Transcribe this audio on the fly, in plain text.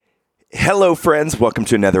Hello, friends. Welcome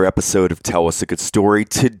to another episode of Tell Us a Good Story.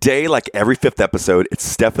 Today, like every fifth episode, it's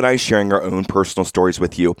Steph and I sharing our own personal stories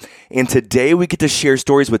with you. And today, we get to share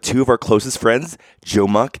stories with two of our closest friends, Joe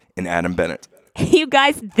Muck and Adam Bennett. You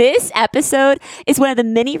guys, this episode is one of the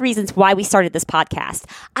many reasons why we started this podcast.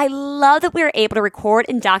 I love that we are able to record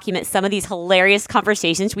and document some of these hilarious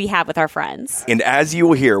conversations we have with our friends. And as you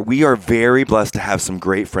will hear, we are very blessed to have some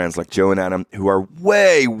great friends like Joe and Adam who are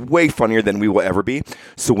way, way funnier than we will ever be.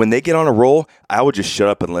 So when they get on a roll, I will just shut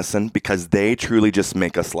up and listen because they truly just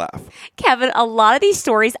make us laugh. Kevin, a lot of these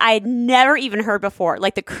stories I had never even heard before,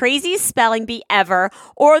 like the craziest spelling bee ever,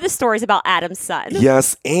 or the stories about Adam's son.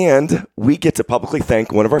 Yes, and we get to publicly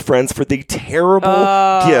thank one of our friends for the terrible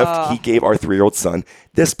gift he gave our 3-year-old son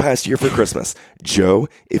this past year for Christmas. Joe,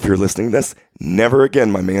 if you're listening to this, never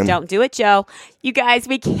again, my man. Don't do it, Joe. You guys,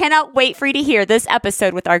 we cannot wait for you to hear this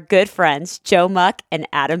episode with our good friends, Joe Muck and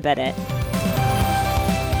Adam Bennett.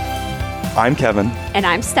 I'm Kevin. And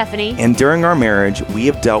I'm Stephanie. And during our marriage, we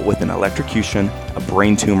have dealt with an electrocution, a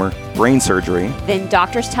brain tumor, brain surgery. Then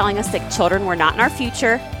doctors telling us that children were not in our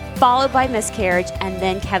future, followed by miscarriage, and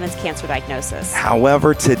then Kevin's cancer diagnosis.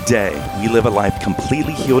 However, today, we live a life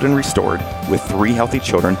completely healed and restored with 3 healthy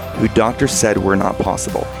children who doctors said were not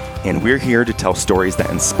possible. And we're here to tell stories that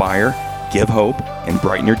inspire, give hope, and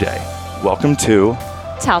brighten your day. Welcome to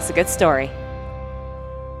Tell Us a Good Story.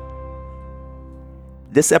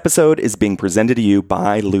 This episode is being presented to you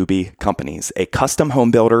by Luby Companies, a custom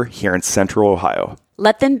home builder here in Central Ohio.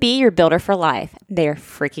 Let them be your builder for life. They're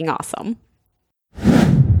freaking awesome.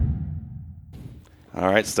 All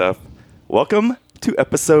right, Steph. Welcome to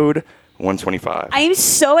episode 125. I am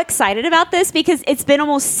so excited about this because it's been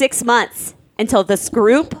almost 6 months until this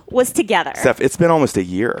group was together. Steph, it's been almost a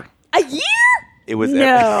year. A year? It was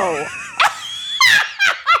No.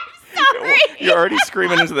 Sorry. You're already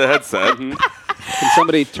screaming into the headset. Can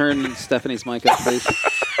somebody turn Stephanie's mic up, please?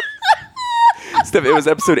 Steph, it was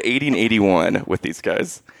episode 80 and 81 with these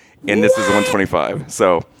guys. And this is 125.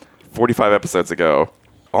 So 45 episodes ago.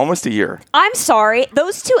 Almost a year. I'm sorry.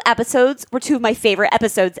 Those 2 episodes were 2 of my favorite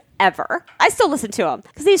episodes ever. I still listen to them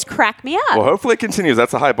because they just crack me up. Well, hopefully it continues.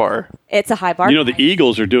 That's a high bar. It's a high bar. You know, the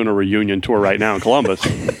Eagles are doing a reunion tour right now in Columbus.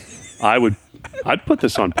 I'd put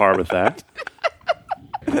this on par with that.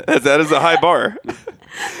 That is a high bar.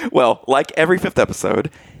 Well, like every 5th episode,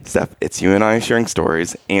 Steph, it's you and I sharing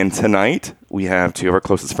stories. And tonight, we have 2 of our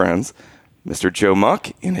closest friends, Mr. Joe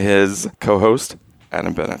Muck and his co-host,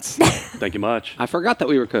 Adam Bennett. Thank you much. I forgot that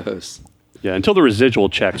we were co-hosts. Yeah, until the residual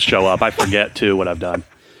checks show up, I forget, too, what I've done.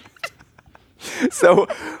 So,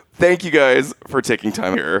 thank you guys for taking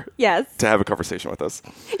time here Yes. to have a conversation with us.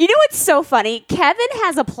 You know what's so funny? Kevin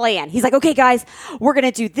has a plan. He's like, okay, guys, we're going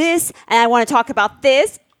to do this, and I want to talk about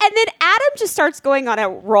this. And then Adam just starts going on a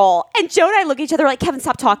roll. And Joe and I look at each other like, Kevin,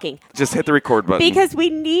 stop talking. Just hit the record button. Because we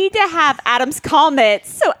need to have Adam's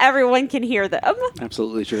comments so everyone can hear them.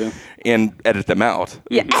 Absolutely true. And edit them out.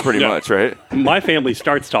 Yeah. Pretty Yeah. much, right? My family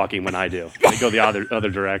starts talking when I do. They go the other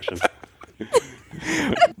direction.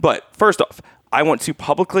 But first off, I want to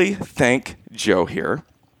publicly thank Joe here.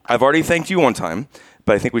 I've already thanked you one time,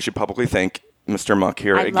 but I think we should publicly thank Mr. Muck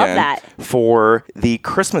here I again love that. for the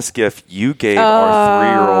Christmas gift you gave our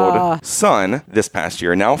 3-year-old son this past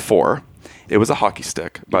year, now 4. It was a hockey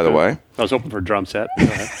stick, by the way. I was hoping for a drum set. Go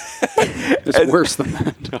ahead. It's worse than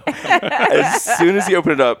that. As soon as he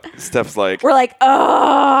opened it up, Steph's like, We're like,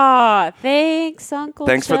 oh, thanks, Uncle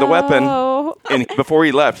thanks for the Joe." weapon. And before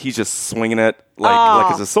he left, he's just swinging it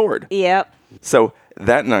like it's a sword. Yep. So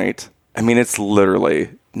that night, I mean, it's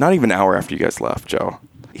literally not even an hour after you guys left, Joe.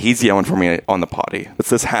 He's yelling for me on the potty. It's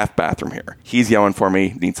this half bathroom here. He's yelling for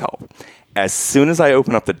me, needs help. As soon as I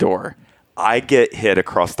open up the door, I get hit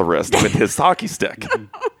across the wrist with his hockey stick.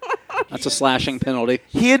 That's a slashing penalty.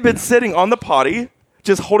 He had been sitting on the potty,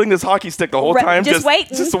 just holding this hockey stick the whole Right, time. just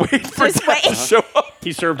waiting. Just waiting for Just Dad to waiting. show up.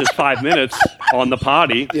 He served his 5 minutes on the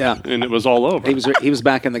potty, Yeah. and it was all over. He was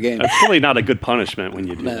back in the game. That's really not a good punishment when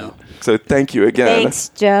you do No. So thank you again. Thanks,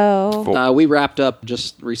 Joe. We wrapped up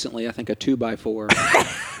just recently, I think, a 2x4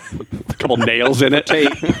 that. A couple nails in it.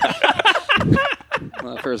 tape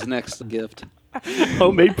for his next gift.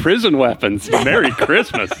 Homemade prison weapons. Merry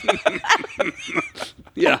Christmas.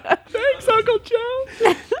 Yeah. Thanks, Uncle Joe.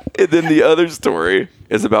 And then the other story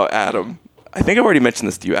is about Adam. I think I've already mentioned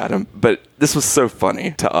this to you, Adam, but this was so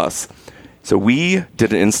funny to us. So we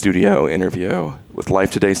did an in-studio interview with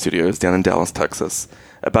Life Today Studios down in Dallas, Texas,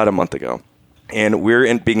 about a month ago. And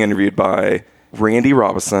we're being interviewed by Randy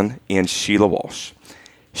Robinson and Sheila Walsh.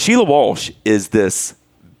 Sheila Walsh is this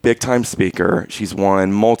big-time speaker. She's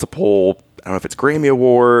won multiple, I don't know if it's Grammy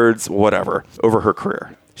Awards, whatever, over her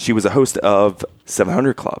career. She was a host of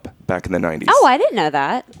 700 Club back in the 90s. Oh, I didn't know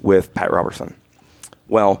that. With Pat Robertson.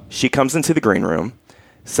 Well, she comes into the green room.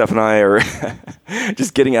 Steph and I are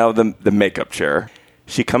just getting out of the makeup chair.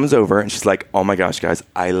 She comes over and she's like, oh my gosh, guys,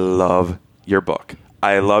 I love your book.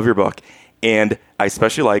 I love your book. And I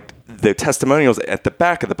especially liked the testimonials at the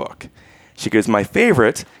back of the book. She goes, my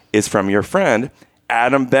favorite is from your friend,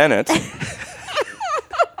 Adam Bennett.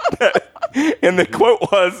 And the quote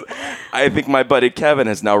was, I think my buddy Kevin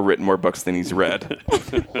has now written more books than he's read.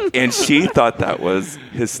 And she thought that was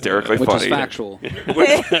hysterically Which funny. is factual.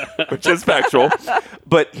 Which is factual.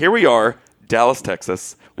 But here we are, Dallas,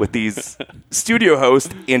 Texas, with these studio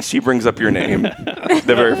hosts, and she brings up your name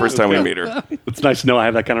the very first time we meet her. It's nice to know I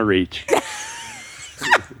have that kind of reach.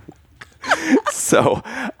 So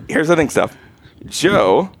here's the thing, Steph.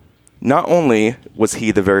 Joe, not only was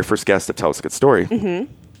he the very first guest of Tell Us a Good Story,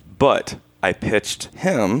 but I pitched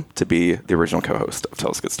him to be the original co-host of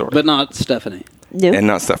Tell Us a Good Story. But not Stephanie. No. And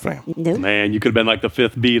not Stephanie. No. Man, you could have been like the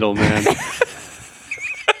fifth Beatle, man.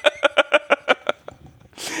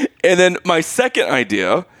 And then my second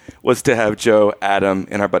idea was to have Joe, Adam,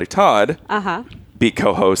 and our buddy Todd be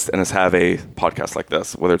co-hosts and us have a podcast like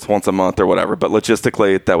this, whether it's once a month or whatever. But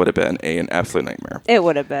logistically, that would have been an absolute nightmare. It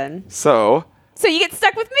would have been. So you get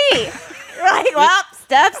stuck with me. You're like, well,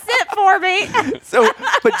 Steph's it for me.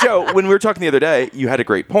 But Joe, when we were talking the other day, you had a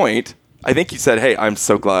great point. I think you said, hey, I'm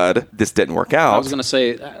so glad this didn't work out. I was going to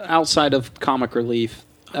say, outside of comic relief,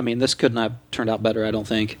 I mean, this couldn't have turned out better, I don't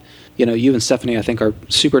think. You know, you and Stephanie, I think, are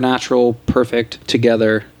supernatural, perfect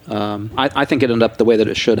together. I think it ended up the way that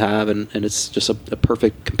it should have, and it's just a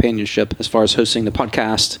perfect companionship as far as hosting the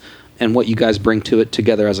podcast, and what you guys bring to it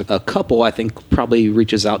together as a couple, I think, probably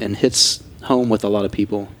reaches out and hits home with a lot of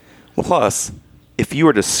people. Well, plus, if you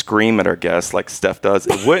were to scream at our guests like Steph does,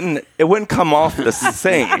 it wouldn't come off the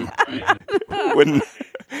same. It wouldn't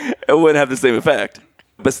have the same effect.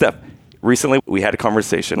 But Steph, recently we had a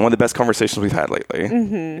conversation, one of the best conversations we've had lately.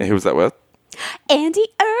 And who was that with? Andy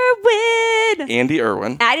Irwin. Andy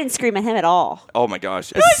Irwin. I didn't scream at him at all. Oh my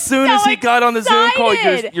gosh. As soon as he got on the Zoom call,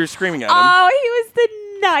 you're screaming at him. Oh, he was the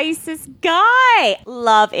nicest guy.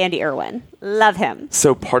 Love Andy Irwin. Love him.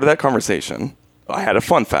 So part of that conversation, I had a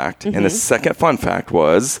fun fact. And the second fun fact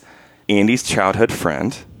was Andy's childhood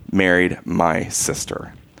friend married my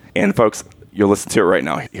sister. And folks, you'll listen to it right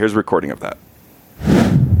now. Here's a recording of that.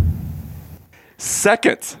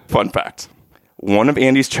 Second fun fact. One of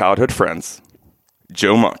Andy's childhood friends,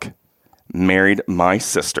 Joe Monk, married my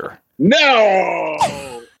sister. No!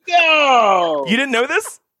 No! You didn't know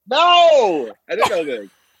this? No! I didn't know this.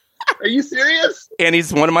 Are you serious? And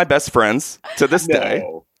he's one of my best friends to this day.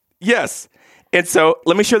 No. Yes. And so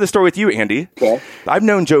let me share the story with you, Andy. Okay. I've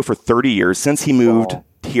known Joe for 30 years since he moved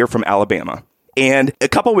here from Alabama. And a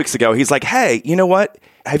couple weeks ago, he's like, hey, you know what?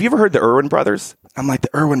 Have you ever heard the Irwin Brothers? I'm like, the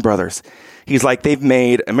Irwin Brothers. He's like, they've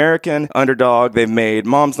made American Underdog. They've made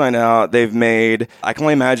Mom's Night Out. They've made, I can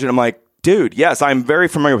only imagine. I'm like, dude, yes, I'm very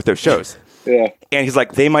familiar with those shows. Yeah. And he's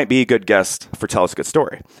like, they might be a good guest for Tell Us a Good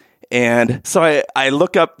Story. And so I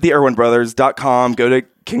look up the IrwinBrothers.com, go to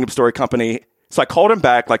Kingdom Story Company. So I called him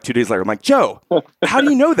back like 2 days later. I'm like, Joe, how do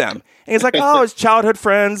you know them? And he's like, oh, it's childhood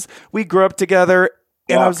friends. We grew up together.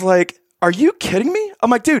 And I was like, are you kidding me? I'm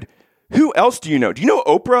like, dude, who else do you know? Do you know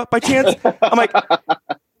Oprah by chance? I'm like,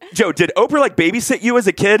 Joe, did Oprah like babysit you as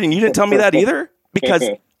a kid and you didn't tell me that either? Because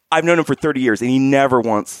I've known him for 30 years and he never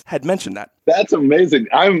once had mentioned that. That's amazing.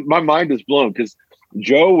 My mind is blown because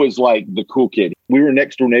Joe was like the cool kid. We were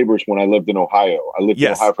next door neighbors when I lived in Ohio. I lived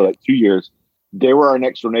in Ohio for like 2 years. They were our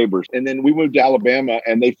next door neighbors. And then we moved to Alabama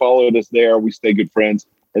and they followed us there. We stayed good friends.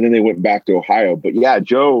 And then they went back to Ohio. But yeah,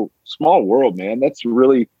 Joe, small world, man. That's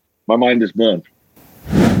really, my mind is blown.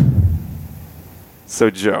 So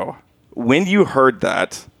Joe, when you heard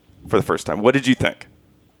that for the first time, what did you think?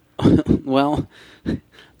 Well,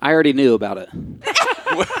 I already knew about it.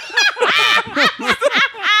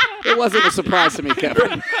 It wasn't a surprise to me,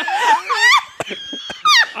 Kevin.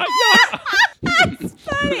 That's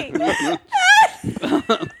funny.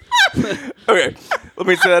 Okay, let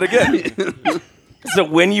me say that again. So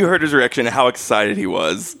when you heard his reaction, how excited he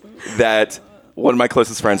was that one of my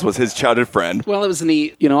closest friends was his childhood friend. Well, it was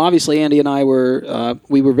neat. You know, obviously Andy and I were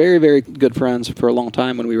very, very good friends for a long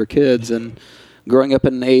time when we were kids, and growing up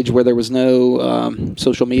in an age where there was no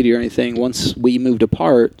social media or anything. Once we moved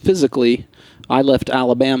apart physically, I left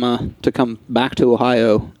Alabama to come back to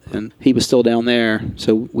Ohio, and he was still down there,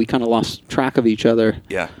 so we kind of lost track of each other.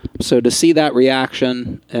 Yeah. So to see that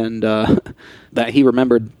reaction and that he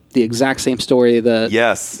remembered the exact same story that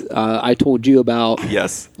Yes. I told you about.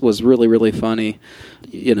 Yes. Was really, really funny.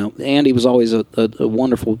 You know, Andy was always a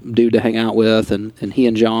wonderful dude to hang out with, and he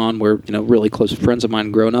and John were, you know, really close friends of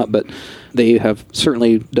mine growing up, but they have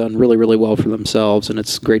certainly done really, really well for themselves, and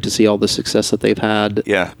it's great to see all the success that they've had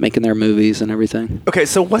making their movies and everything. Okay,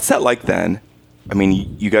 so what's that like then? I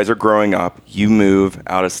mean, you guys are growing up, you move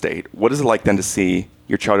out of state. What is it like then to see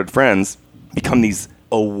your childhood friends become these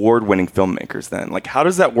award-winning filmmakers then? Like, how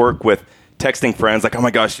does that work with texting friends like, oh my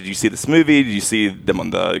gosh, did you see this movie? Did you see them on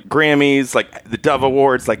the Grammys, like the Dove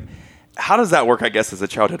Awards? Like, how does that work, I guess, as a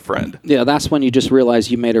childhood friend? Yeah, that's when you just realize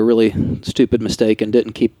you made a really stupid mistake and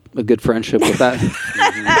didn't keep a good friendship with that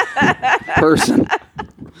person.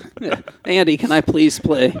 Yeah. Andy, can I please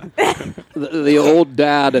play the old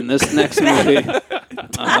dad in this next movie?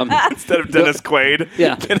 Instead of Dennis Quaid.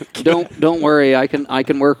 Yeah. Don't worry. I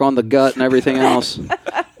can work on the gut and everything else.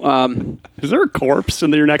 Is there a corpse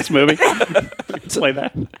in your next movie? Play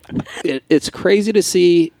that. It's crazy to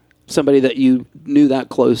see somebody that you knew that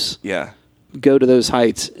close go to those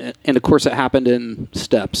heights. And of course, it happened in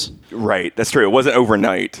steps. Right. That's true. It wasn't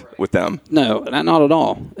overnight with them. No, not at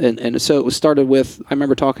all. And so it was started with, I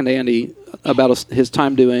remember talking to Andy about his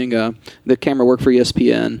time doing the camera work for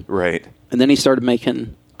ESPN. Right. And then he started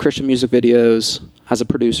making Christian music videos as a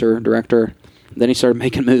producer, director. Then he started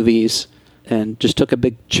making movies and just took a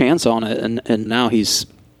big chance on it. And now he's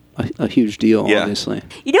a huge deal, obviously.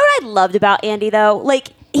 You know what I loved about Andy, though? Like,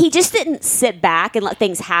 he just didn't sit back and let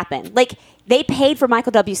things happen. Like, they paid for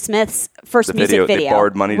Michael W. Smith's first music video. They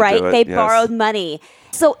borrowed money to do it. They borrowed money.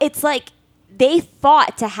 So it's like they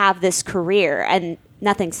fought to have this career, and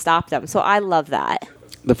nothing stopped them. So I love that.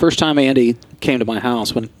 The first time Andy came to my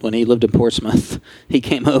house when he lived in Portsmouth, he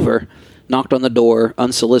came over, knocked on the door,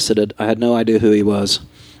 unsolicited. I had no idea who he was.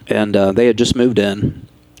 And they had just moved in,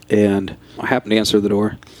 and I happened to answer the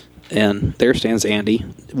door. And there stands Andy.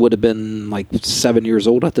 Would have been like 7 years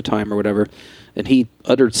old at the time or whatever. And he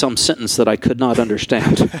uttered some sentence that I could not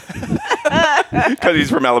understand. Because he's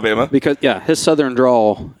from Alabama? Because, his southern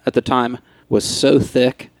drawl at the time was so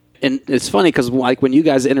thick. And it's funny because, like, when you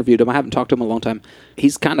guys interviewed him, I haven't talked to him in a long time,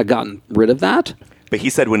 he's kind of gotten rid of that. But he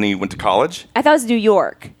said when he went to college? I thought it was New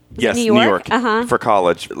York. Yes, New York. For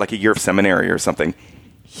college, like a year of seminary or something,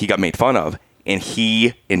 he got made fun of. And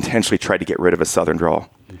he intentionally tried to get rid of his southern drawl.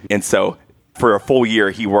 And so for a full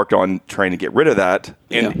year, he worked on trying to get rid of that.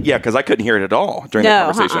 And because I couldn't hear it at all during the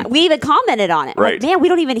conversation. We even commented on it. Right. Like, man, we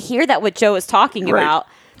don't even hear that what Joe is talking about.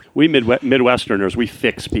 We Midwesterners, we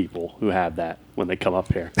fix people who have that when they come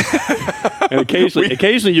up here. And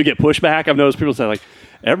occasionally you get pushback. I've noticed people say, like,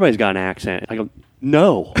 everybody's got an accent. I go,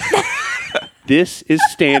 no. This is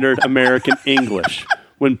standard American English.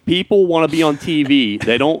 When people want to be on TV,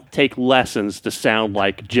 they don't take lessons to sound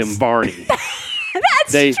like Jim Varney.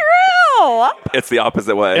 That's true. It's the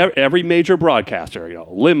opposite way. Every major broadcaster,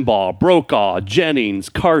 Limbaugh, Brokaw, Jennings,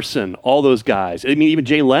 Carson, all those guys. I mean, even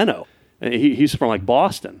Jay Leno. He's from like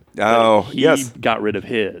Boston. Oh, he got rid of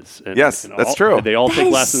his. And, yes, that's true. They all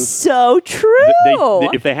take lessons. So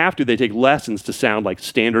true. If they have to, they take lessons to sound like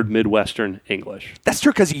standard Midwestern English. That's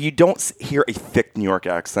true because you don't hear a thick New York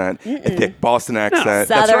accent, a thick Boston accent.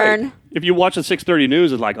 Southern. That's right. If you watch the 6:30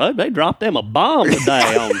 news, it's like, oh, they dropped them a bomb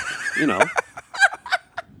today on,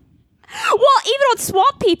 Well, even on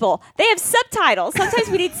Swamp People, they have subtitles. Sometimes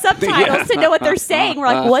we need subtitles to know what they're saying. We're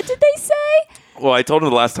like, what did they say? Well, I told him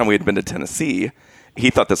the last time we had been to Tennessee, he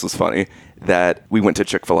thought this was funny, that we went to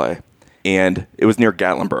Chick-fil-A, and it was near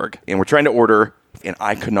Gatlinburg, and we're trying to order, and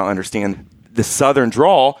I could not understand the southern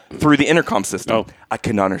drawl through the intercom system. Oh. I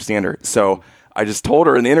could not understand her. So I just told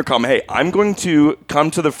her in the intercom, hey, I'm going to come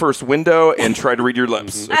to the first window and try to read your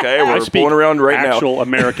lips, okay? We're pulling around right now. Actual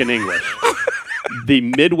American English. The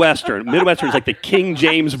Midwestern is like the King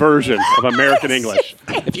James version of American English.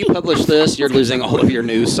 If you publish this, you're losing all of your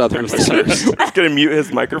new Southern listeners. I'm going to mute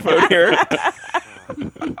his microphone here.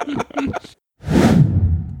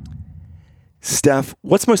 Steph,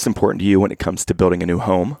 what's most important to you when it comes to building a new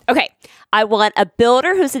home? Okay. I want a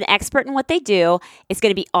builder who's an expert in what they do, is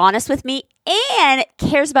going to be honest with me, and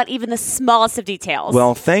cares about even the smallest of details.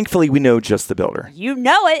 Well, thankfully, we know just the builder. You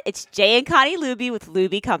know it. It's Jay and Connie Luby with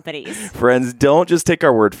Luby Companies. Friends, don't just take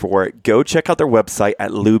our word for it. Go check out their website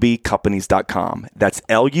at lubycompanies.com. That's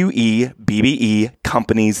LUEBBE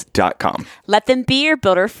companies.com. Let them be your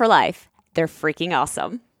builder for life. They're freaking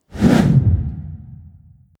awesome.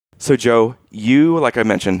 So, Joe, you, like I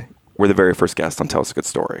mentioned, were the very first guest on Tell Us a Good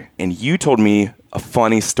Story. And you told me a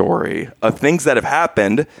funny story of things that have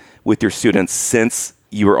happened with your students since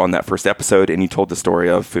you were on that first episode and you told the story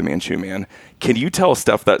of Fu Manchu Man. Can you tell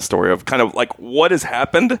Steph that story of kind of like what has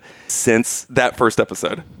happened since that first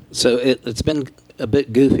episode? So it's been a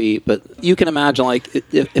bit goofy, but you can imagine, like,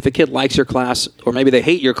 if a kid likes your class or maybe they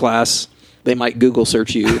hate your class, they might Google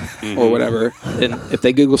search you or whatever. And if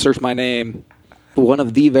they Google search my name, one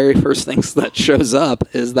of the very first things that shows up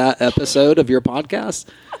is that episode of your podcast.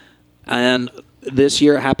 And this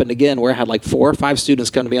year it happened again where I had like 4 or 5 students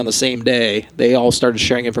come to me on the same day. They all started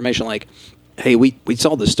sharing information like, hey, we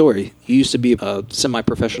saw this story. You used to be a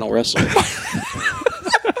semi-professional wrestler.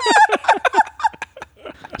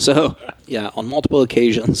 So, yeah, on multiple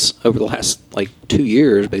occasions over the last, like, 2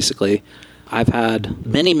 years, basically, I've had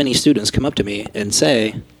many, many students come up to me and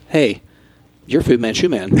say, hey, you're Fu Manchu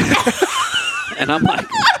Man. And I'm like...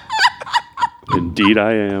 Indeed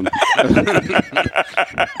I am.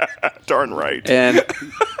 Darn right. And,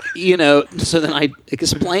 so then I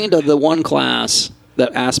explained to the one class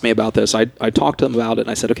that asked me about this. I talked to them about it, and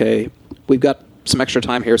I said, okay, we've got some extra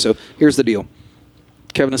time here, so here's the deal.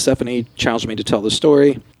 Kevin and Stephanie challenged me to tell the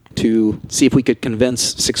story, to see if we could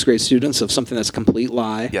convince 6th grade students of something that's a complete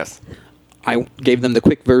lie. Yes. I gave them the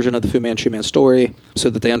quick version of the Fu Manchu Man story so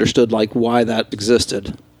that they understood like why that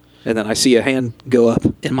existed. And then I see a hand go up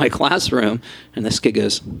in my classroom, and this kid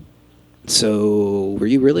goes, so were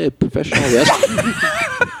you really a professional wrestler?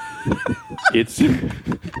 It's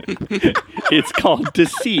called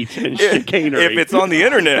deceit and chicanery. If it's on the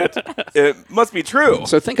internet, it must be true.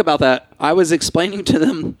 So think about that. I was explaining to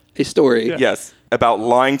them a story. Yes, about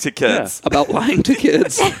lying to kids. About lying to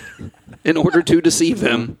kids in order to deceive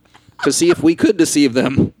them, to see if we could deceive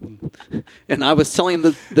them. And I was telling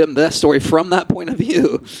them that story from that point of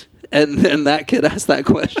view. And then that kid asked that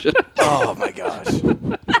question. Oh, my gosh.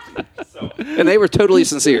 And they were totally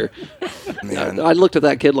sincere. Man. I looked at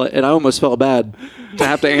that kid and I almost felt bad to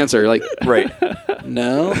have to answer. Like, Right.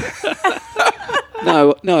 no.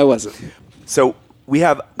 No, I wasn't. So we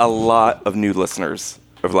have a lot of new listeners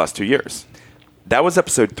over the last 2 years. That was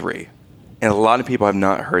episode 3. And a lot of people have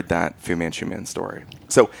not heard that Fu Manchu Man story.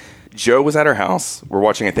 So Joe was at our house. We're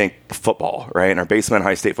watching, I think, football, right? In our basement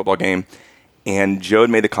high state football game. And Joe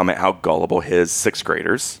had made the comment how gullible his 6th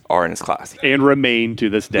graders are in his class. And remain to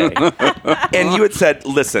this day. And you had said,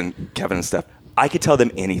 listen, Kevin and Steph, I could tell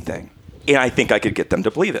them anything. And I think I could get them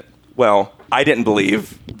to believe it. Well, I didn't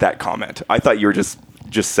believe that comment. I thought you were just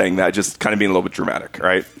saying that, just kind of being a little bit dramatic,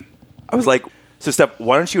 right? I was like, so Steph,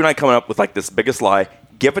 why don't you and I come up with like this biggest lie,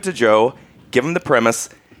 give it to Joe, give him the premise,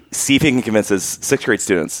 see if he can convince his 6th grade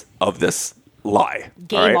students of this lie.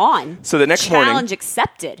 Game on. So the next Challenge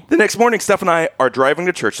accepted. The next morning, Steph and I are driving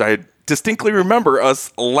to church. I distinctly remember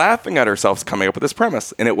us laughing at ourselves coming up with this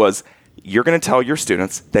premise. And it was, you're going to tell your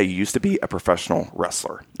students that you used to be a professional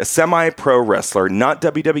wrestler, a semi-pro wrestler, not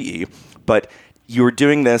WWE, but you were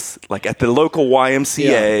doing this like at the local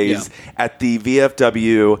YMCAs, at the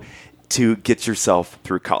VFW to get yourself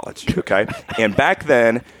through college. Okay. And back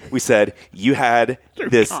then we said you had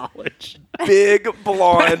this college. Big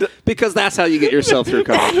blonde. Because that's how you get yourself through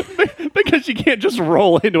college. Because you can't just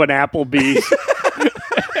roll into an Applebee's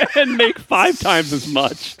and make 5 times as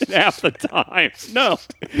much in half the time. No.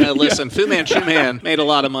 Now listen, Fu Manchu Man made a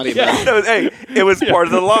lot of money back. Hey, it was part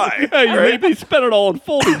of the lie. Hey, you right? maybe spent it all on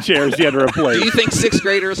folding chairs you had to replace. Do you think 6th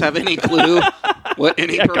graders have any clue what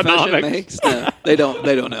any profession Economics. makes? No, they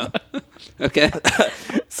don't know. Okay.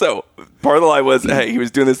 So part of the lie was, hey, he was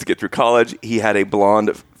doing this to get through college. He had a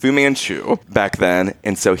blonde Fu Manchu back then,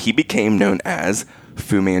 and so he became known as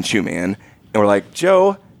Fu Manchu Man. And we're like,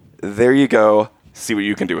 Joe, there you go. See what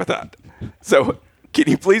you can do with that. So can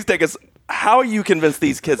you please take us how you convinced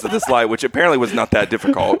these kids of this lie, which apparently was not that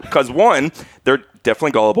difficult? Because 1, they're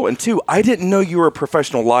definitely gullible, and 2, I didn't know you were a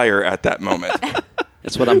professional liar at that moment.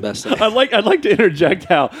 That's what I'm best at. I'd like to interject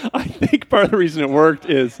how I think part of the reason it worked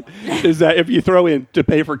is that if you throw in to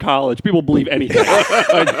pay for college, people believe anything.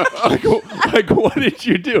 like, what did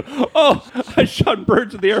you do? Oh, I shot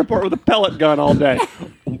birds at the airport with a pellet gun all day.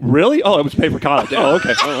 Really? Oh, it was pay for college. Oh,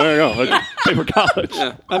 okay. Oh, there you go. Okay. Pay for college.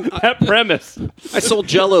 Yeah. That premise. I sold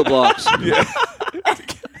Jell-O blocks. Yeah. That's a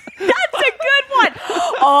good one.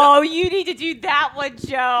 Oh, you need to do that one,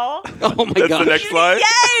 Joe. Oh my That's gosh. the next lie?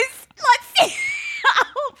 Yes. Let's see.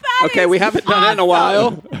 Okay, we haven't done it in a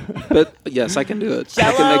while, but yes, I can do it.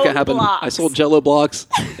 I can make it happen. Blocks. I sold Jell-O blocks,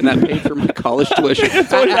 and that paid for my college tuition.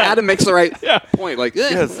 Adam makes the right point. Like,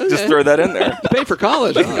 Yes, just throw that in there. pay for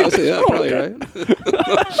college. Oh, so yeah, probably right.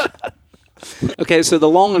 Okay, so the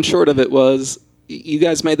long and short of it was, you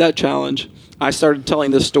guys made that challenge. I started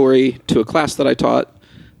telling this story to a class that I taught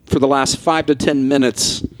for the last 5 to 10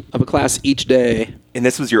 minutes of a class each day. And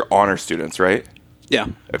this was your honor students, right? Yeah.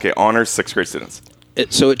 Okay, honors 6th grade students.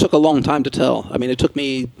 So it took a long time to tell. I mean, it took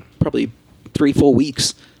me probably 3 full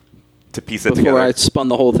weeks To piece it before together. I spun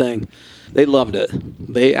the whole thing. They loved it.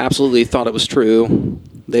 They absolutely thought it was true.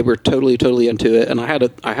 They were totally into it. And I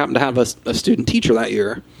happened to have a student teacher that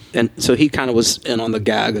year, and so he kind of was in on the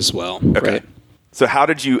gag as well. Okay. Right? So how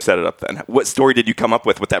did you set it up then? What story did you come up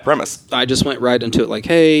with that premise? I just went right into it like,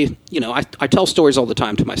 hey, I tell stories all the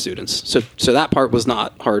time to my students. So that part was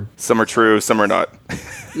not hard. Some are true, some are not.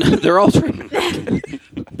 They're all true.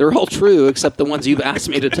 They're all true except the ones you've asked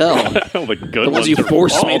me to tell. Oh, the good The ones you are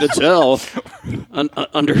forced me to false. tell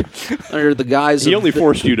under the guise He of only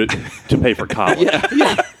forced you to pay for college.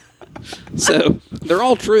 yeah. So they're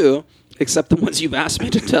all true except the ones you've asked me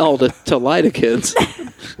to tell to lie to kids,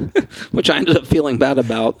 which I ended up feeling bad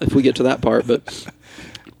about if we get to that part. But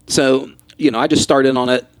so, I just start in on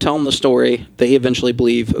it, tell them the story. They eventually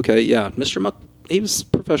believe, okay, yeah, Mr. Muck, he was a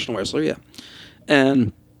professional wrestler, yeah.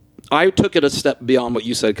 And I took it a step beyond what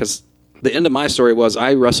you said, because the end of my story was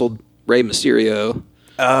I wrestled Rey Mysterio.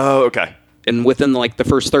 Oh, okay. And within the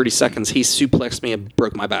first 30 seconds, he suplexed me and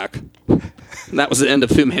broke my back. And that was the end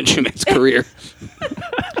of Fu Manchu's career.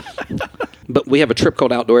 But we have a trip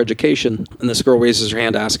called Outdoor Education, and this girl raises her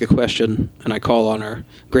hand to ask a question, and I call on her,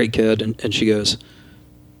 great kid, and she goes,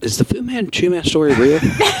 is the Fu Manchu story real?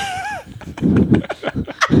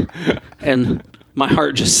 And my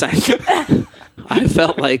heart just sank. I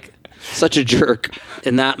felt like such a jerk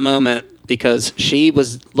in that moment, because she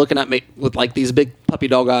was looking at me with these big puppy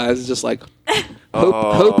dog eyes, just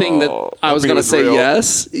hoping that I was going to say real.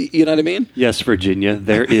 yes. You know what I mean? Yes, Virginia,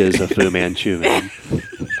 there is a Fu Manchu man.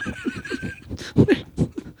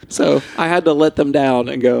 So I had to let them down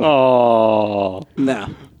and go, Oh.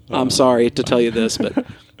 no, I'm sorry to tell you this. But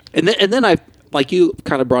and then I, like you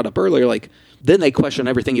kind of brought up earlier, then they question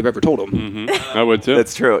everything you've ever told them. Mm-hmm. I would too.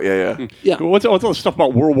 That's true. Yeah. Yeah. What's all the stuff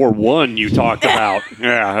about World War I you talked about?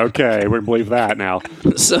 Yeah, okay, we believe that now.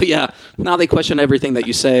 So yeah, now they question everything that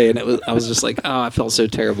you say, and I was just like, oh, I felt so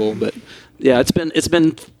terrible. But yeah, it's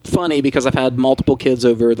been funny because I've had multiple kids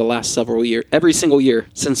over the last several years, every single year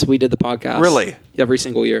since we did the podcast. Really? Every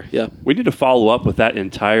single year, yeah. We need to follow up with that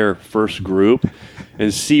entire first group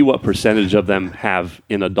and see what percentage of them have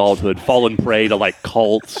in adulthood fallen prey to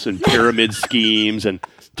cults and pyramid schemes and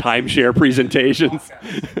timeshare presentations.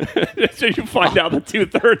 So you find out that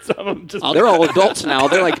 2/3 of them just They're all adults now.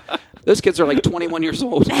 They're those kids are 21 years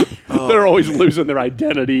old. they're always losing their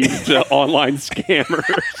identity to online scammers.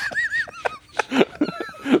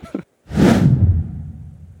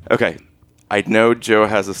 Okay. I know Joe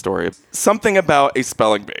has a story. Something about a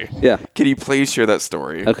spelling bee. Yeah. Can you please share that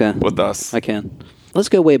story with us? I can. Let's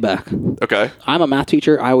go way back. Okay. I'm a math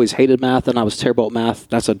teacher. I always hated math, and I was terrible at math.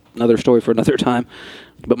 That's another story for another time.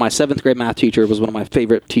 But my 7th grade math teacher was one of my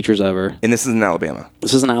favorite teachers ever. And this is in Alabama.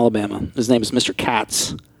 This is in Alabama. His name is Mr.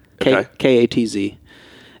 Katz. Okay. K-A-T-Z.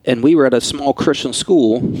 And we were at a small Christian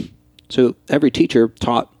school, so every teacher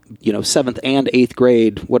taught 7th and 8th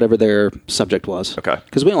grade, whatever their subject was. Okay.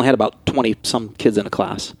 Because we only had about 20-some kids in a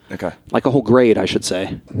class. Okay. Like a whole grade, I should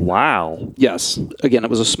say. Wow. Yes. Again, it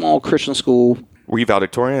was a small Christian school. Were you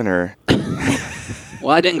valedictorian or? Well,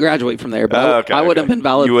 I didn't graduate from there, but I would have been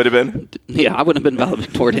valid. You would have been? Yeah, I wouldn't have been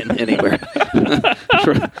valedictorian anywhere.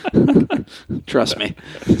 Trust me.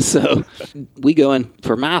 So we go in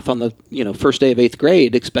for math on the first day of 8th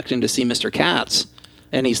grade, expecting to see Mr. Katz,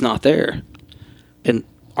 and he's not there. And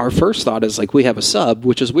our first thought is we have a sub,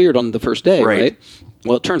 which is weird on the first day, right?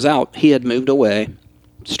 Well, it turns out he had moved away,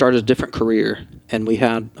 started a different career, and we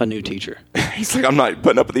had a new teacher. He's like, I'm not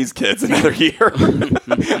putting up with these kids another year.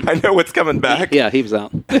 I know what's coming back. Yeah, he was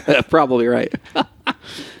out. Probably right.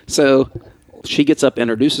 So she gets up,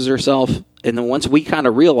 introduces herself, and then once we kind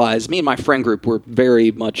of realized, me and my friend group were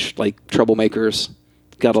very much like troublemakers,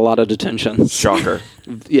 got a lot of detention. Shocker.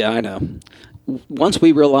 Yeah, I know. Once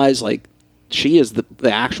we realized she is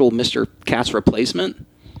the actual Mr. Katz replacement,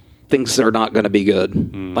 things are not going to be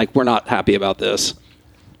good. We're not happy about this.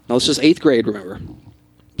 Now, this is 8th grade, remember.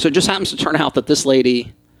 So it just happens to turn out that this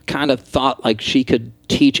lady kind of thought she could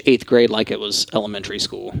teach 8th grade like it was elementary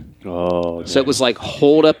school. Oh. So it was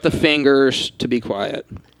hold up the fingers to be quiet.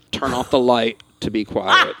 Turn off the light to be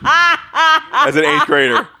quiet. As an 8th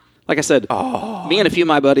grader. Like I said, me and a few of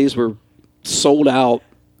my buddies were sold out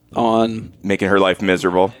on... Making her life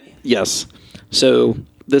miserable. Yes. So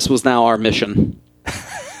this was now our mission.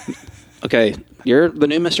 Okay, you're the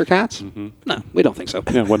new Mr. Katz? Mm-hmm. No, we don't think so.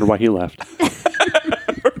 Yeah, I wonder why he left.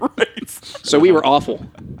 Right. So we were awful.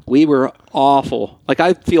 We were awful.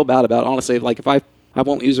 I feel bad about it, honestly. If I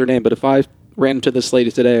won't use her name, but if I ran into this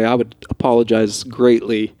lady today, I would apologize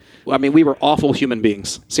greatly. I mean, we were awful human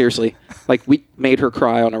beings. Seriously. Like, we made her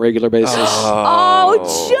cry on a regular basis.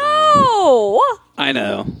 Oh, Joe! I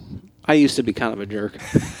know. I used to be kind of a jerk.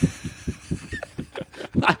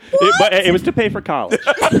 But it was to pay for college.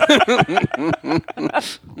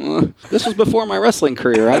 This was before my wrestling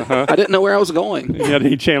career. I didn't know where I was going. Yeah,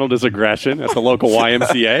 he channeled his aggression at the local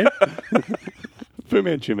YMCA. Fu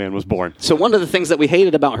Manchu Man was born. So one of the things that we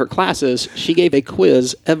hated about her class is she gave a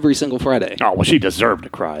quiz every single Friday. Oh, well, she deserved to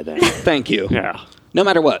cry then. Thank you. Yeah. No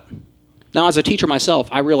matter what. Now, as a teacher myself,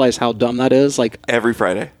 I realize how dumb that is. Like, Every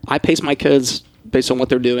Friday. I pace my kids based on what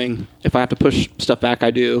they're doing. If I have to push stuff back,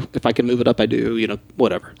 I do. If I can move it up, I do. You know,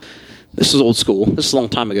 whatever. This is old school. This is a long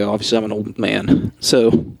time ago. Obviously, I'm an old man.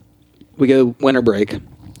 So we go winter break,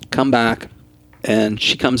 come back, and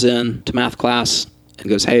she comes in to math class and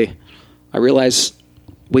goes, "Hey, I realize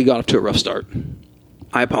we got off to a rough start.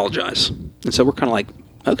 I apologize." And so we're kind of like,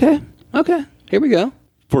 okay, here we go.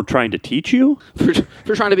 For trying to teach you?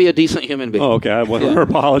 For trying to be a decent human being. Oh, okay. I wonder what her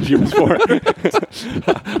apology was for.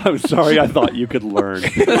 I'm sorry. I thought you could learn.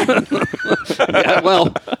 Yeah,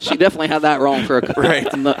 well, she definitely had that wrong for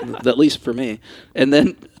at least for me. And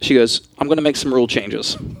then she goes, "I'm going to make some rule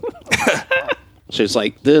changes." She's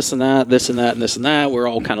like, this and that, this and that, and this and that. We're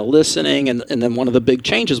all kind of listening. And then one of the big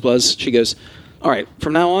changes was she goes, "All right,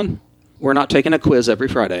 from now on, we're not taking a quiz every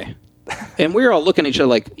Friday." And we were all looking at each other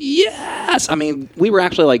like, yes! I mean, we were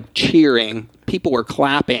actually like cheering. People were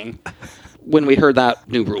clapping when we heard that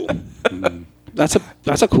new rule. That's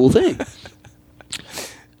a cool thing.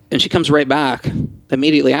 And she comes right back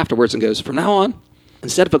immediately afterwards and goes, "From now on,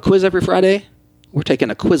 instead of a quiz every Friday, we're taking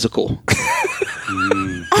a quizzical."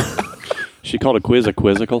 She called a quiz a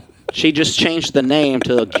quizzical? She just changed the name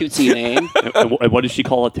to a cutesy name. And what did she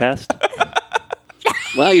call a test?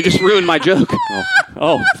 Well, you just ruined my joke.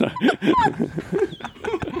 Oh. Sorry.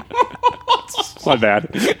 My bad.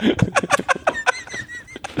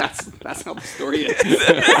 That's how the story is.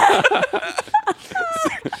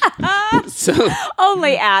 So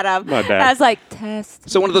Only Adam. My bad. I was like,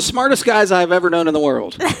 test. one of the smartest guys I've ever known in the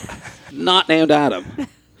world, not named Adam.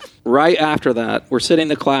 Right after that, we're sitting in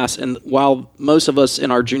the class, and while most of us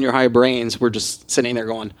in our junior high brains were just sitting there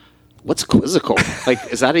going, "What's quizzical? Like,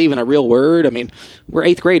 is that even a real word?" I mean, we're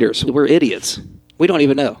 8th graders. We're idiots. We don't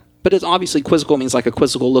even know. But it's obviously quizzical means like a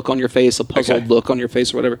quizzical look on your face, a puzzled look on your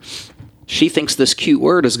face or whatever. She thinks this cute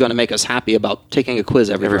word is going to make us happy about taking a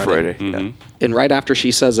quiz every Friday. Mm-hmm. Yeah. And right after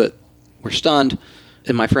she says it, we're stunned.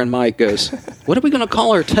 And my friend Mike goes, "What are we going to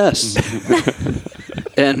call our tests?"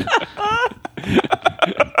 And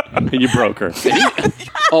You broke her.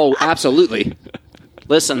 oh, absolutely.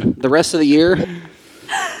 Listen, the rest of the year,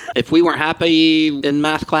 if we weren't happy in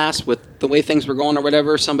math class with the way things were going or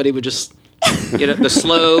whatever, somebody would just get the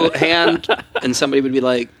slow hand, and somebody would be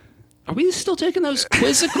like, "Are we still taking those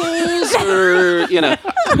quizzicals?" Or, you know,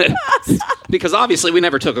 because obviously we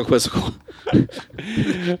never took a quizzical.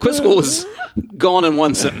 Quizzical was gone in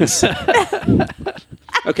one sentence.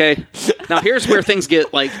 Okay, now here's where things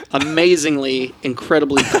get like amazingly,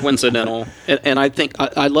 incredibly coincidental, and I think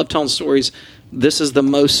I love telling stories. This is the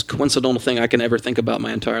most coincidental thing I can ever think about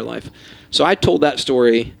my entire life. So I told that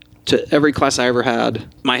story to every class I ever had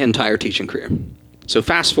my entire teaching career. So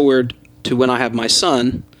fast forward to when I have my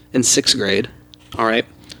son in 6th grade. All right,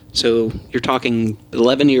 so you're talking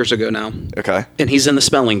 11 years ago now. Okay. And he's in the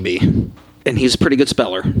spelling bee, and he's a pretty good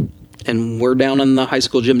speller. And we're down in the high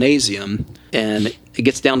school gymnasium, and it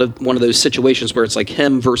gets down to one of those situations where it's like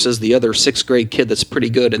him versus the other 6th grade kid that's pretty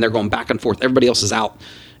good, and they're going back and forth. Everybody else is out.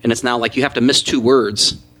 And it's now like you have to miss 2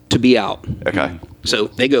 words to be out. Okay. So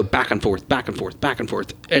they go back and forth, back and forth, back and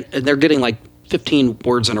forth. And they're getting like 15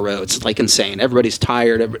 words in a row. It's like insane. Everybody's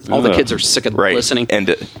tired. All the kids are sick of listening. End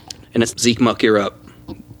it. And it's Zeke Muck, you're up.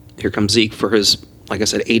 Here comes Zeke for his, like I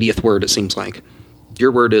said, 80th word, it seems like.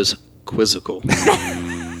 Your word is quizzical.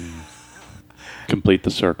 Complete the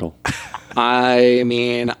circle. I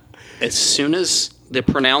mean, as soon as the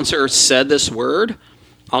pronouncer said this word,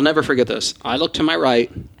 I'll never forget this. I look to my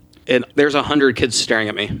right, and there's 100 kids staring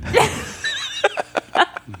at me.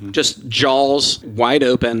 Just jaws wide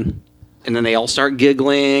open, and then they all start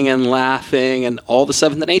giggling and laughing, and all the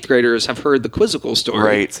 7th and 8th graders have heard the quizzical story.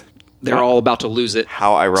 Right. They're all about to lose it.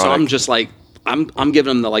 How ironic. So I'm just like, I'm giving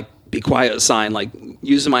them the like, be quiet sign, like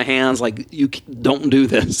using my hands, like you don't do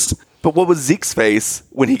this. But what was Zeke's face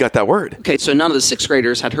when he got that word? Okay, so none of the 6th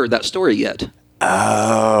graders had heard that story yet.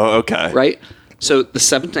 Oh, okay. Right? So the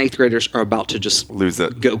 7th and 8th graders are about to just Lose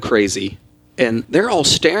it. go crazy. And they're all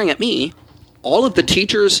staring at me. All of the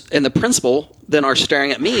teachers and the principal then are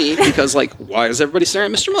staring at me because, like, why is everybody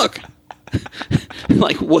staring at Mr. Muck?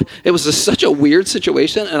 Like, what? It was such a weird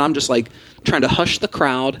situation, and I'm just like trying to hush the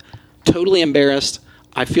crowd, totally embarrassed.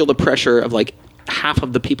 I feel the pressure of like half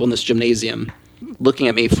of the people in this gymnasium looking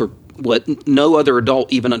at me for what no other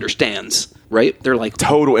adult even understands, right? They're like,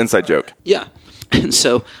 Total inside joke. yeah. And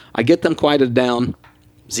so I get them quieted down.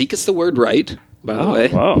 Zeke gets the word right, by the way.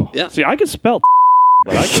 Whoa. Yeah. See, I can spell,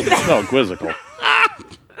 but I can't spell quizzical.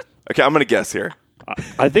 Okay, I'm going to guess here.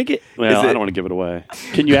 I think it. Well, I don't want to give it away.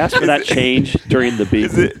 Can you ask for that change during the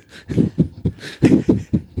beat?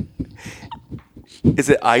 Is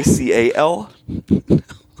it ICAL?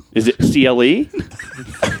 Is it CLE?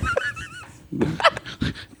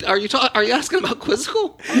 Are you asking about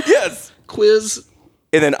quizzical? Yes. Quiz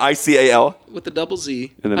And then ICAL. with the double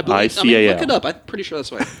Z. And then I mean, ICAL. look it up. I'm pretty sure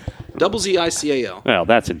that's right. Double Z ICAL. Well,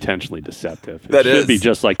 that's intentionally deceptive. It That should is. be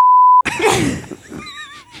just like.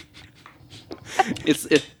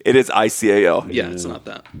 It, It is ICAL. yeah, it's not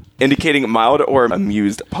that. Indicating mild or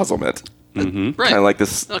amused puzzlement. Right. Kind of like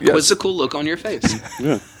this. A yes. quizzical look on your face.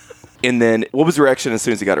 Yeah. And then what was the reaction as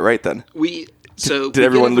soon as you got it right then? Did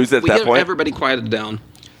everyone lose it at that point? Everybody quieted down.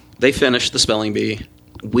 They finished the spelling bee.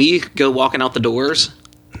 We go walking out the doors,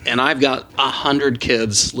 and I've got 100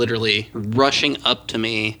 kids literally rushing up to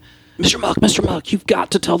me. Mr. Muck, you've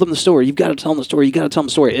got to tell them the story. You've got to tell them the story. You got to tell them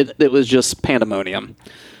the story. It was just pandemonium.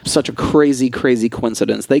 Such a crazy, crazy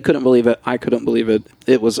coincidence. They couldn't believe it. I couldn't believe it.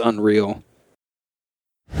 It was unreal.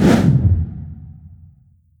 All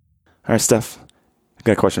right, Steph. I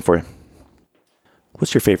got a question for you.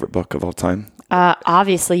 What's your favorite book of all time?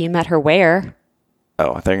 Obviously, You Met Her Where?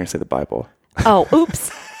 Oh, I thought you were going to say the Bible. Oh, oops.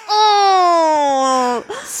 Oh,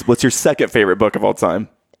 What's your second favorite book of all time?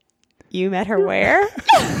 You Met Her Where?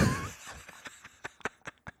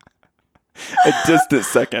 A distant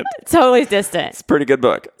second. Totally distant. Pretty good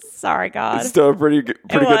book. Sorry, God. It's still a pretty good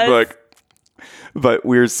was. book. But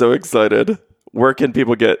we're so excited. Where can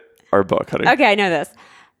people get our book, honey? Okay, I know this.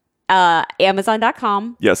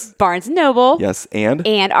 Amazon.com. Yes. Barnes & Noble. Yes. And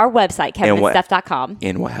And our website, kevinandsteph.com.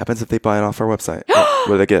 And what happens if they buy it off our website? What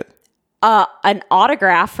do they get? An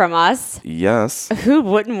autograph from us. Yes. Who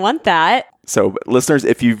wouldn't want that? So, listeners,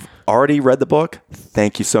 if you've already read the book,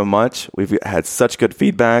 thank you so much. We've had such good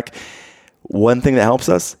feedback. One thing that helps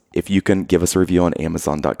us, if you can give us a review on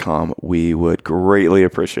Amazon.com, we would greatly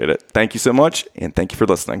appreciate it. Thank you so much, and thank you for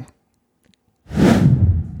listening.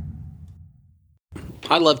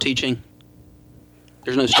 I love teaching.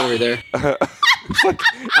 There's no story there.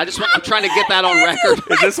 I'm trying to get that on record.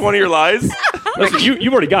 Is this one of your lies? Listen,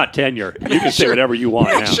 you've already got tenure. You can say whatever you want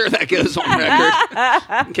Make now. sure that goes on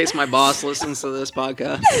record in case my boss listens to this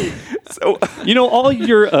podcast. So, You know, all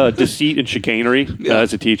your deceit and chicanery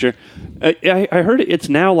as a teacher, I heard it's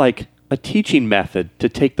now like a teaching method to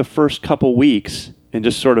take the first couple weeks and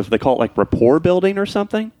just sort of, they call it like rapport building or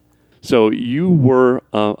something. So you were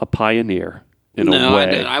a pioneer in a No,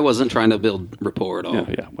 way. I wasn't trying to build rapport at all.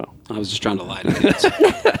 Yeah, well. I was just trying to lie to kids.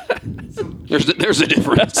 There's a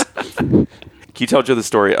difference. can you tell Joe the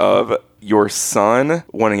story of your son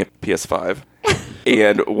wanting a PS5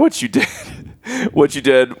 and what you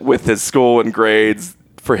did with his school and grades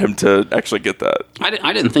for him to actually get that?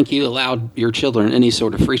 I didn't think you allowed your children any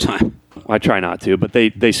sort of free time. I try not to, but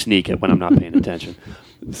they sneak it when I'm not paying attention.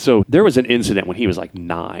 So there was an incident when he was like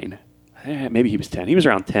 9. Maybe he was 10. He was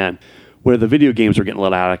around 10. Where the video games were getting a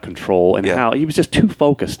little out of control and how he was just too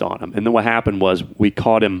focused on them. And then what happened was we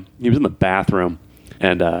caught him. He was in the bathroom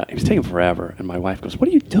and he was taking forever. And my wife goes, "What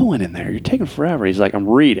are you doing in there? You're taking forever." He's like, "I'm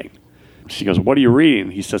reading." She goes, "What are you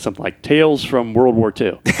reading?" He says something like Tales from World War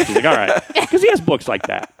II. She's like, "All right." Because he has books like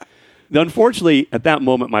that. Unfortunately, at that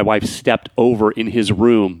moment, my wife stepped over in his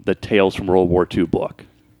room the Tales from World War II book.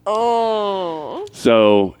 Oh.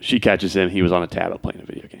 So she catches him. He was on a tablet playing a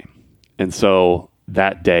video game. And so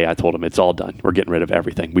that day, I told him, it's all done. We're getting rid of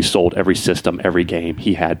everything. We sold every system, every game.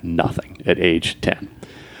 He had nothing at age 10.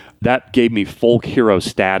 That gave me folk hero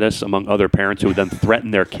status among other parents who would then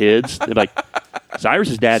threaten their kids. They're like,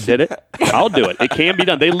 Cyrus's dad did it. I'll do it. It can be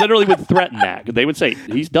done. They literally would threaten that. They would say,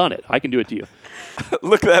 he's done it. I can do it to you.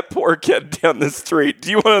 Look at that poor kid down the street. Do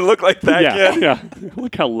you want to look like that kid? Yeah.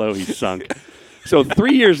 Look how low he sunk. So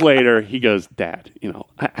 3 years later, he goes, Dad,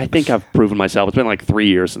 I think I've proven myself. It's been like 3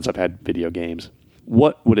 years since I've had video games.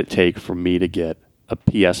 What would it take for me to get a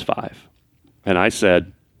PS5? And I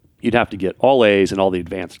said, you'd have to get all A's in all the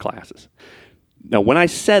advanced classes. Now, when I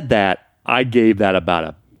said that, I gave that about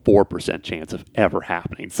a 4% chance of ever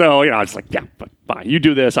happening. So, I was like, yeah, fine. You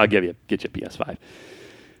do this, I'll get you a PS5.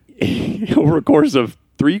 Over a course of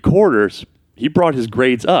 3 quarters, he brought his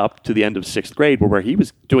grades up to the end of 6th grade where he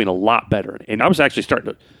was doing a lot better. And I was actually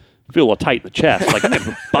starting to feel a little tight in the chest. Like, I'm going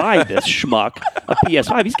to buy this schmuck a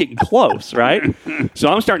PS5. He's getting close, right? So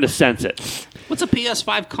I'm starting to sense it. What's a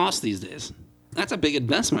PS5 cost these days? That's a big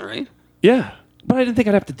investment, right? Yeah. But I didn't think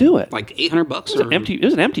I'd have to do it. Like $800 or It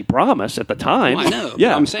was an empty promise at the time. Well, I know.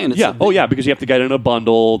 Yeah, I'm saying it's yeah. Because you have to get in a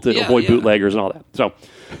bundle to avoid bootleggers and all that.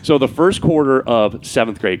 So the first quarter of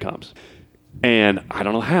 7th grade comes, and I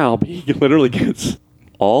don't know how, but he literally gets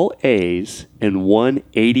all A's and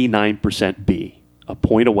 189% B, a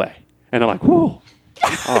point away, and I'm like, whoa.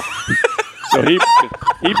 Oh. So he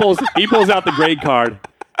pulls out the grade card.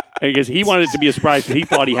 Because he wanted it to be a surprise because he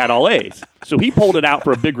thought he had all A's. So he pulled it out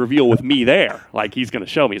for a big reveal with me there. Like, he's going to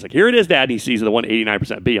show me. He's like, here it is, Dad. And he sees the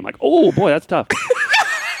 189% B. I'm like, oh, boy, that's tough.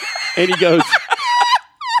 And he goes...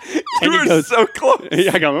 You were so close.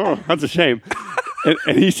 I go, oh, that's a shame.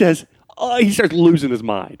 And he says... he starts losing his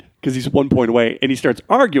mind because he's 1 point away. And he starts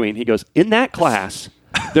arguing. He goes, in that class,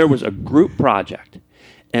 there was a group project.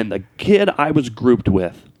 And the kid I was grouped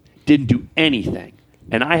with didn't do anything.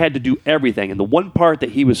 And I had to do everything. And the one part that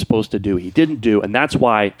he was supposed to do, he didn't do. And that's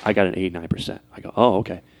why I got an 89%. I go, oh,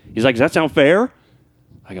 okay. He's like, does that sound fair?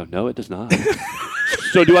 I go, no, it does not.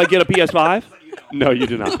 So do I get a PS5? No, you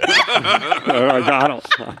do not. I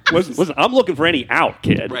don't. Listen, I'm looking for any out,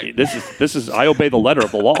 kid. Right. This is. I obey the letter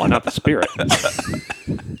of the law, not the spirit.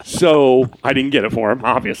 So I didn't get it for him.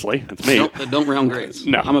 Obviously, it's me. Don't round grades.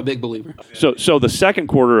 No, I'm a big believer. So the second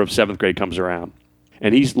quarter of 7th grade comes around,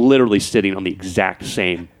 and he's literally sitting on the exact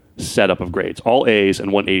same setup of grades, all A's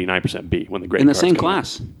and 189% B when the grade in the cards same come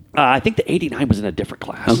class. I think the 89 was in a different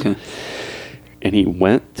class. Okay. And he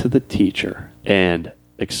went to the teacher and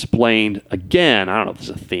explained again, I don't know if this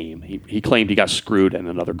is a theme, he claimed he got screwed in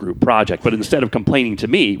another group project, but instead of complaining to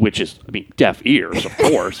me, which is, deaf ears, of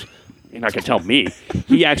course, you're not going to tell me,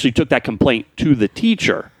 he actually took that complaint to the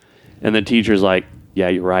teacher. And the teacher's like, yeah,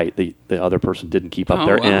 you're right, the other person didn't keep up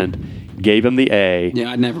their end, gave him the A. Yeah,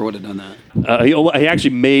 I never would have done that. He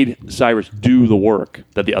actually made Cyrus do the work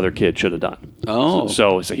that the other kid should have done. Oh.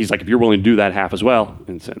 So he's like, if you're willing to do that half as well.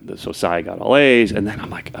 And so Cy got all A's. And then I'm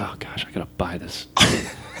like, oh, gosh, I got to buy this.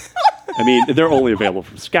 They're only available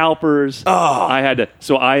from scalpers. Oh.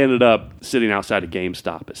 I ended up sitting outside of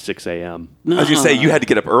GameStop at 6 a.m. I was going to say, you had to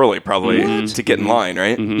get up early probably to get in line,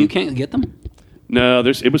 right? Mm-hmm. You can't get them? No,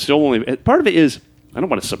 it was still only... Part of it is... I don't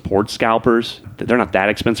want to support scalpers. They're not that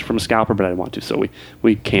expensive from a scalper, but I didn't want to. So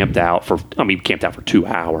we camped out for 2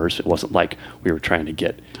 hours. It wasn't like we were trying to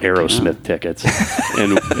get Aerosmith tickets,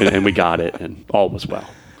 and we got it, and all was well.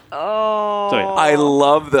 Oh. So, yeah. I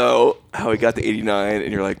love though how he got the 89,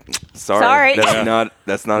 and you're like, sorry. That's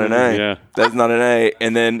not an A. Yeah. That's not an A.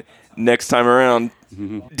 And then next time around,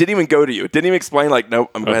 didn't even go to you. Didn't even explain like, nope,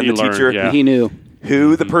 I'm going to the teacher. Yeah. He knew.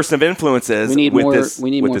 Who the person of influence is We need with more. this.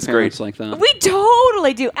 We need with more this parents grade. like that. We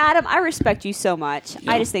totally do. Adam, I respect you so much.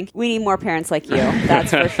 Yeah. I just think we need more parents like you.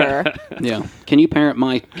 That's for sure. Yeah. Can you parent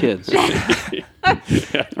my kids?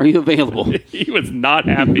 Are you available? He was not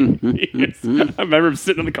happy. I remember him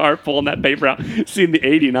sitting in the car pulling that paper out, seeing the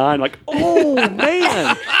 89, like, oh,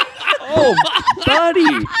 man. Oh,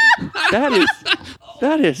 buddy.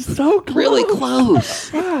 That is so close. Really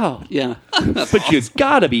close. Wow. Yeah. But you've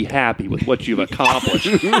got to be happy with what you've accomplished.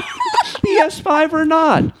 PS5 or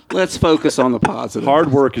not. Let's focus on the positive.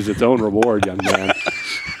 Hard work is its own reward, young man.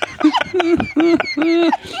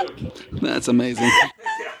 That's amazing.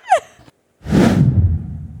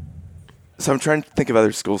 So I'm trying to think of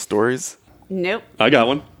other school stories. Nope. I got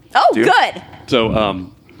one. Oh, Dude. good. So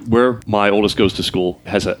where my oldest goes to school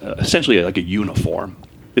has essentially like a uniform.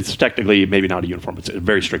 It's technically maybe not a uniform. It's a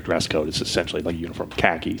very strict dress code. It's essentially like a uniform,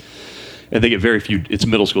 khaki. And they get very few, it's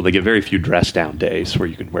middle school, they get very few dress down days where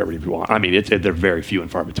you can wear whatever you want. They're very few and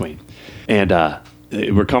far between. And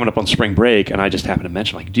we're coming up on spring break, and I just happened to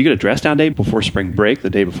mention, like, do you get a dress down day before spring break, the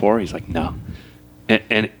day before? He's like, no.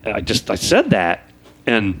 And I said that,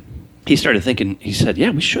 and he started thinking, he said, yeah,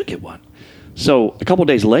 we should get one. So a couple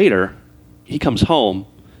days later, he comes home,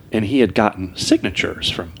 and he had gotten signatures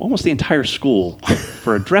from almost the entire school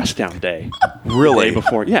for a dress down day. Really? The day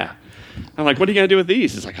before, yeah. I'm like, what are you going to do with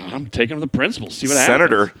these? He's like, I'm taking them to the principal, see what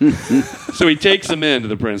Senator. happens. So he takes them in to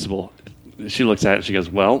the principal. She looks at it and she goes,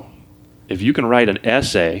 well, if you can write an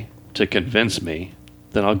essay to convince me,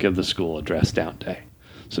 then I'll give the school a dress down day.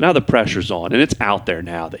 So now the pressure's on, and it's out there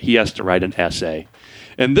now that he has to write an essay.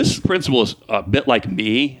 And this principal is a bit like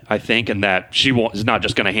me, I think, in that she is not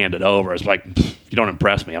just going to hand it over. It's like, if you don't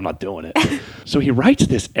impress me, I'm not doing it. So he writes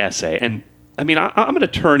this essay. And, I'm an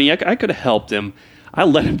attorney. I could have helped him. I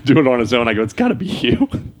let him do it on his own. I go, it's got to be you.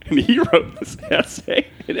 And he wrote this essay,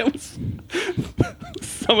 and it was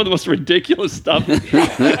some of the most ridiculous stuff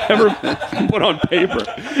ever put on paper.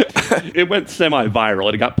 It went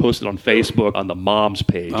semi-viral. It got posted on Facebook on the mom's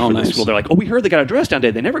page for the school. They're like, oh, we heard they got a dress down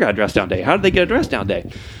day. They never got a dress down day. How did they get a dress down day?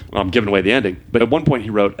 Well, I'm giving away the ending. But at one point he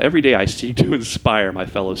wrote, every day I seek to inspire my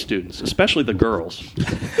fellow students, especially the girls.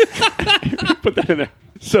 Put that in there.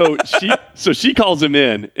 So she calls him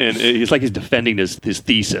in, and he's like he's defending his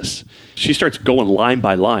thesis. She starts going line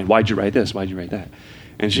by line. Why'd you write this? Why'd you write that?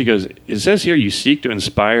 And she goes, it says here you seek to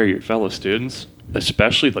inspire your fellow students,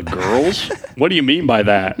 especially the girls? What do you mean by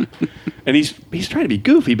that? And he's trying to be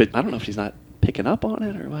goofy, but I don't know if she's not picking up on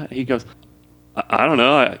it or what. He goes, I don't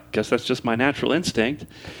know. I guess that's just my natural instinct.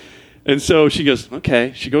 And so she goes,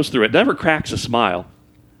 okay. She goes through it, never cracks a smile,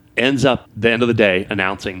 ends up the end of the day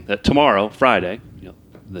announcing that tomorrow, Friday,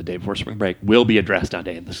 the day before spring break, will be a dress down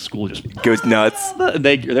day, and the school just goes nuts.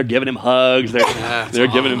 They're giving him hugs. They're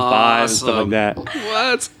giving him fives and stuff like that.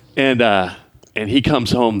 What? And he comes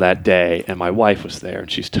home that day, and my wife was there, and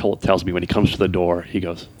she tells me when he comes to the door,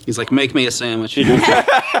 he's like, make me a sandwich. She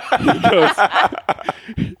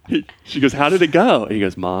goes, how did it go? And he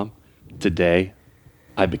goes, Mom, today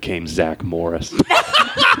I became Zach Morris.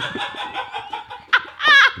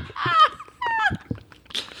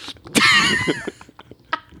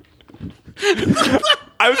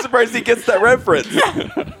 I was surprised he gets that reference.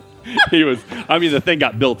 The thing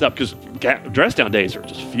got built up because dress down days are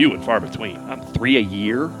just few and far between. 3 a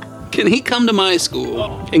year. Can he come to my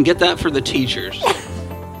school and get that for the teachers?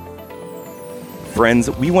 Friends,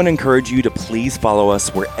 we want to encourage you to please follow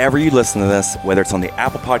us wherever you listen to this, whether it's on the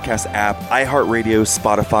Apple Podcast app, iHeartRadio,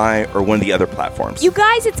 Spotify, or one of the other platforms. You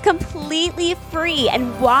guys, it's completely free.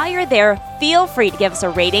 And while you're there, feel free to give us a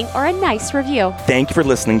rating or a nice review. Thank you for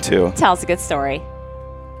listening to Tell Us a Good Story.